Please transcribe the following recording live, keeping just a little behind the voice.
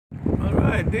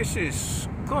Alright, this is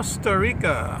Costa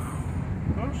Rica.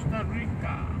 Costa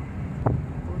Rica.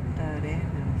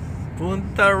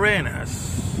 Punta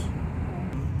Arenas.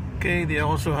 Okay, they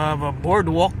also have a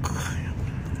boardwalk.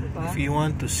 Diba? If you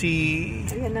want to see,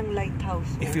 Ayan ang lighthouse.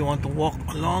 if you want to walk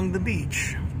along the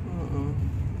beach.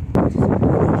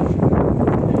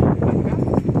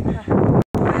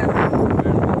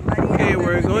 Okay,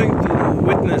 we're going to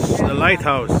witness the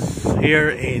lighthouse here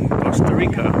in Costa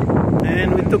Rica.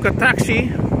 And we took a taxi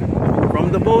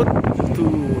from the boat to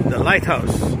the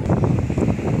lighthouse.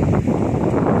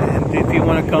 And if you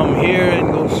want to come here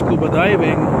and go scuba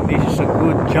diving, this is a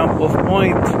good jump off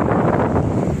point.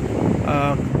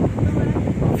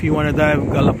 If you want to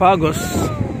dive Galapagos,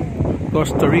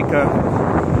 Costa Rica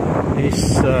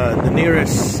is the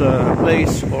nearest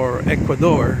place, or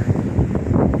Ecuador.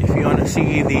 If you want to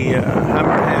see the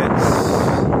hammerheads,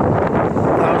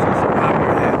 thousands of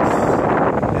hammerheads,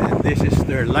 and this is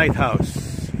their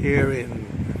lighthouse here in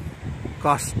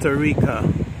Costa Rica.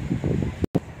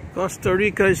 Costa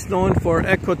Rica is known for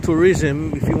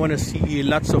ecotourism. If you want to see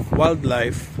lots of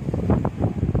wildlife,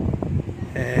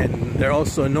 and they're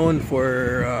also known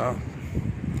for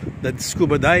the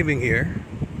scuba diving here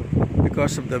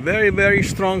because of the very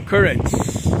strong currents.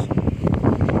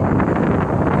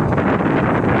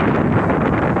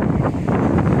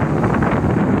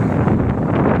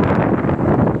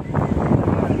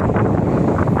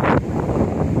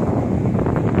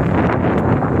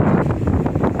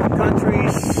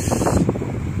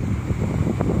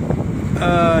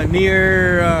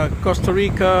 Near Costa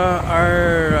Rica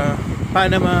are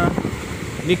Panama,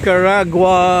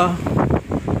 Nicaragua,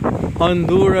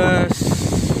 Honduras,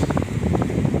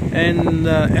 and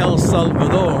El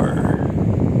Salvador.